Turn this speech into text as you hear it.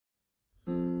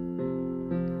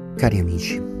Cari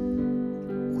amici,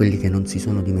 quelli che non si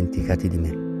sono dimenticati di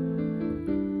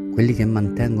me, quelli che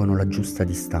mantengono la giusta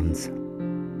distanza,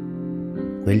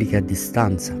 quelli che a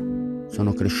distanza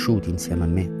sono cresciuti insieme a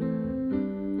me,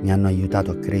 mi hanno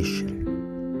aiutato a crescere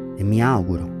e mi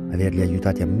auguro averli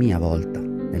aiutati a mia volta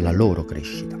nella loro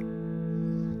crescita.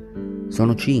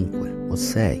 Sono 5 o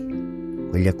 6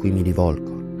 quelli a cui mi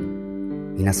rivolgo,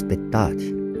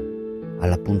 inaspettati,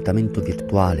 all'appuntamento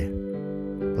virtuale,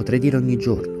 potrei dire ogni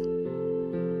giorno,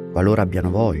 qualora abbiano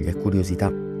voglia e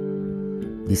curiosità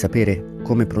di sapere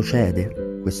come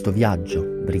procede questo viaggio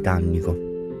britannico.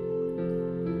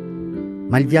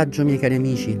 Ma il viaggio, miei cari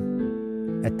amici,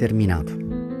 è terminato.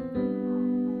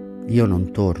 Io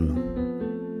non torno,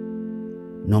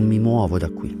 non mi muovo da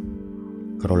qui,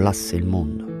 crollasse il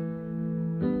mondo.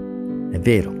 È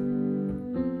vero,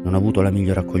 non ho avuto la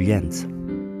migliore accoglienza.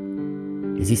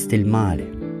 Esiste il male,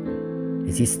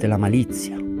 esiste la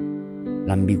malizia,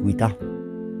 l'ambiguità.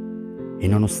 E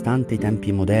nonostante i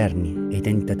tempi moderni e i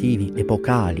tentativi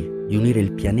epocali di unire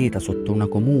il pianeta sotto una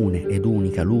comune ed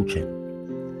unica luce,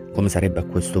 come sarebbe a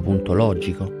questo punto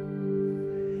logico,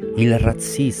 il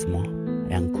razzismo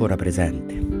è ancora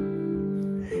presente.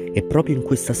 E proprio in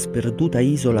questa sperduta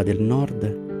isola del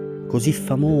nord, così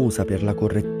famosa per la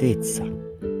correttezza,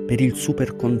 per il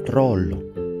super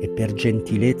controllo e per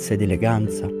gentilezza ed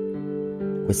eleganza,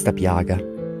 questa piaga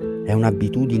è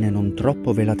un'abitudine non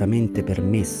troppo velatamente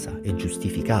permessa e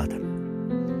giustificata.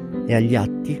 E agli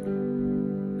atti,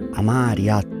 amari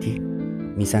atti,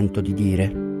 mi sento di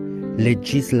dire,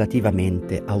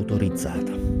 legislativamente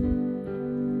autorizzata.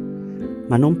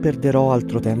 Ma non perderò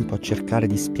altro tempo a cercare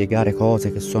di spiegare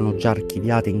cose che sono già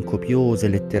archiviate in copiose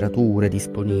letterature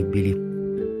disponibili.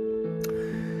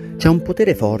 C'è un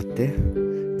potere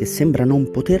forte che sembra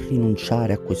non poter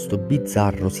rinunciare a questo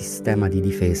bizzarro sistema di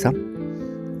difesa,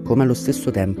 come allo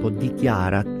stesso tempo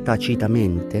dichiara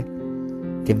tacitamente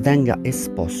che venga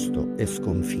esposto e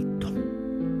sconfitto.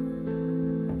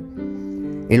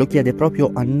 E lo chiede proprio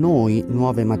a noi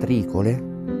nuove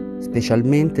matricole,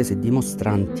 specialmente se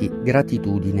dimostranti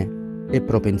gratitudine e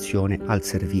propensione al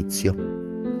servizio.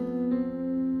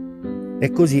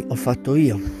 E così ho fatto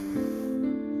io.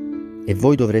 E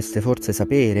voi dovreste forse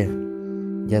sapere,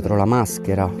 dietro la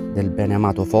maschera del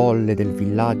beneamato folle del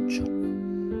villaggio,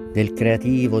 del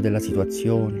creativo della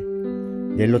situazione,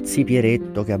 dello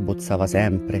zipieretto che abbozzava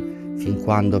sempre, fin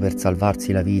quando per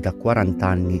salvarsi la vita a 40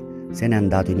 anni se n'è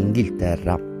andato in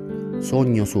Inghilterra,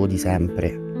 sogno suo di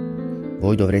sempre.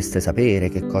 Voi dovreste sapere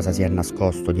che cosa si è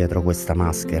nascosto dietro questa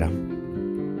maschera.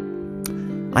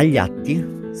 Agli atti,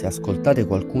 se ascoltate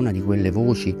qualcuna di quelle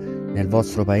voci nel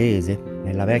vostro paese,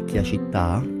 nella vecchia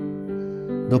città,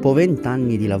 dopo 20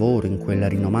 anni di lavoro in quella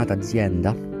rinomata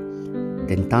azienda,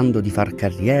 tentando di far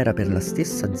carriera per la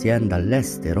stessa azienda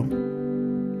all'estero,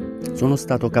 sono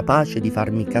stato capace di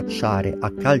farmi cacciare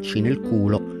a calci nel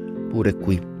culo pure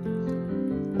qui,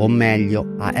 o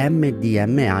meglio a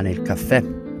MDMA nel caffè,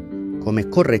 come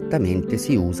correttamente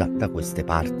si usa da queste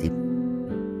parti.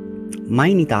 Ma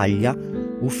in Italia,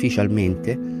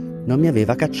 ufficialmente, non mi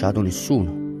aveva cacciato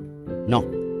nessuno. No,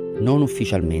 non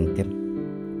ufficialmente.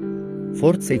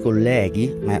 Forse i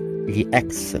colleghi, gli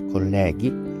ex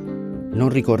colleghi, non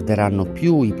ricorderanno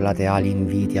più i plateali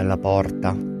inviti alla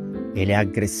porta e le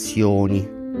aggressioni,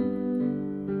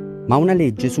 ma una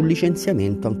legge sul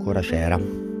licenziamento ancora c'era.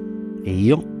 E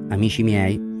io, amici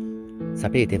miei,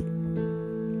 sapete,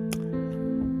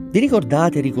 vi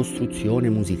ricordate Ricostruzione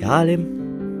musicale?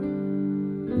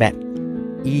 Beh,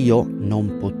 io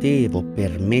non potevo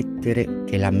permettere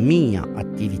che la mia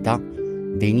attività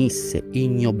venisse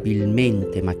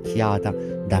ignobilmente macchiata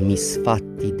da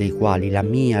misfatti dei quali la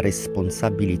mia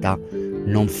responsabilità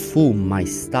non fu mai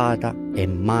stata e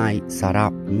mai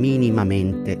sarà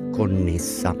minimamente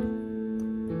connessa.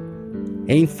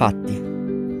 E infatti,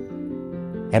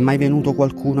 è mai venuto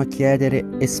qualcuno a chiedere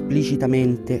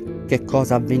esplicitamente che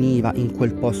cosa avveniva in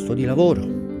quel posto di lavoro?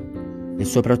 E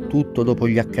soprattutto dopo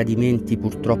gli accadimenti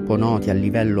purtroppo noti a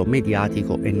livello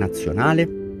mediatico e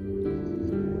nazionale?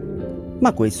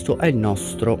 Ma questo è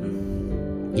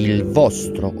il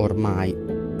vostro ormai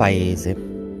paese.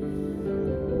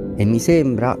 E mi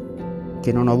sembra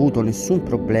che non ho avuto nessun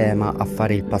problema a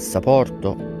fare il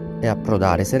passaporto e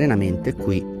approdare serenamente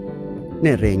qui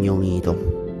nel Regno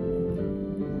Unito.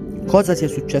 Cosa sia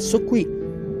successo qui,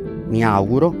 mi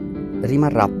auguro,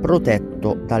 rimarrà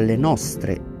protetto dalle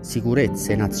nostre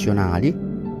sicurezze nazionali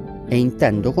e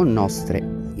intendo con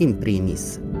nostre in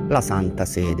primis la Santa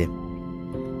Sede.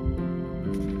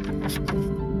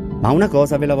 Ma una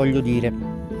cosa ve la voglio dire,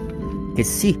 che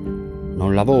sì,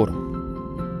 non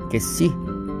lavoro, che sì,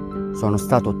 sono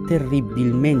stato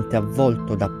terribilmente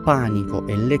avvolto da panico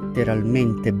e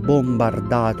letteralmente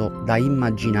bombardato da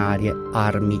immaginarie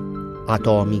armi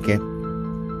atomiche.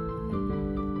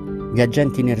 Gli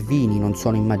agenti nervini non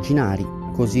sono immaginari,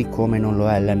 così come non lo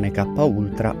è l'MK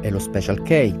Ultra e lo Special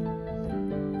K,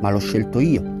 ma l'ho scelto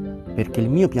io, perché il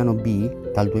mio piano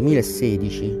B dal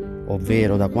 2016,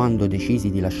 ovvero da quando decisi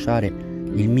di lasciare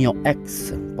il mio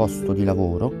ex posto di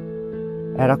lavoro,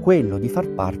 era quello di far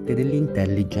parte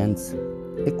dell'intelligence.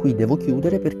 E qui devo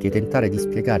chiudere perché tentare di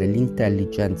spiegare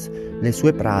l'intelligence, le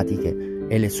sue pratiche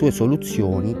e le sue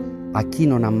soluzioni a chi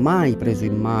non ha mai preso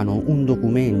in mano un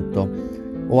documento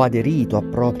o aderito a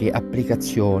proprie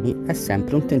applicazioni è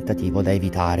sempre un tentativo da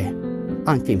evitare,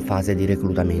 anche in fase di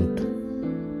reclutamento.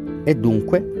 E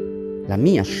dunque la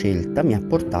mia scelta mi ha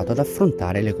portato ad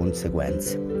affrontare le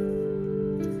conseguenze.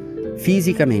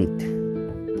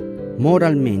 Fisicamente,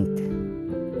 moralmente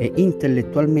e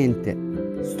intellettualmente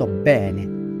sto bene,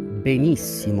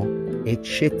 benissimo,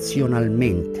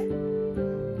 eccezionalmente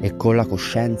e con la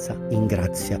coscienza in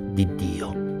grazia di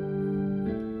Dio.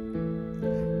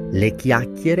 Le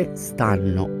chiacchiere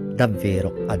stanno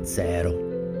davvero a zero.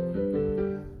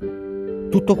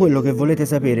 Tutto quello che volete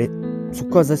sapere su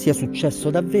cosa sia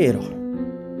successo davvero,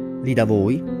 lì da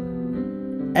voi,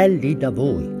 è lì da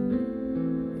voi.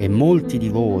 E molti di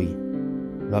voi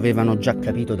lo avevano già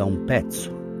capito da un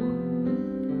pezzo.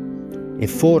 E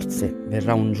forse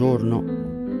verrà un giorno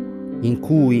in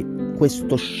cui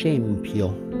questo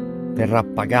scempio verrà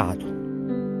pagato,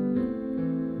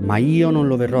 ma io non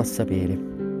lo verrò a sapere,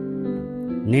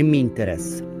 né mi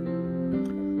interessa.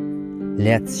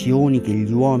 Le azioni che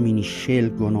gli uomini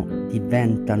scelgono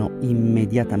diventano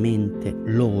immediatamente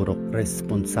loro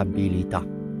responsabilità.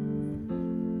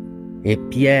 E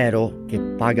Piero che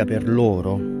paga per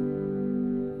loro,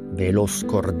 ve lo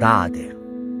scordate.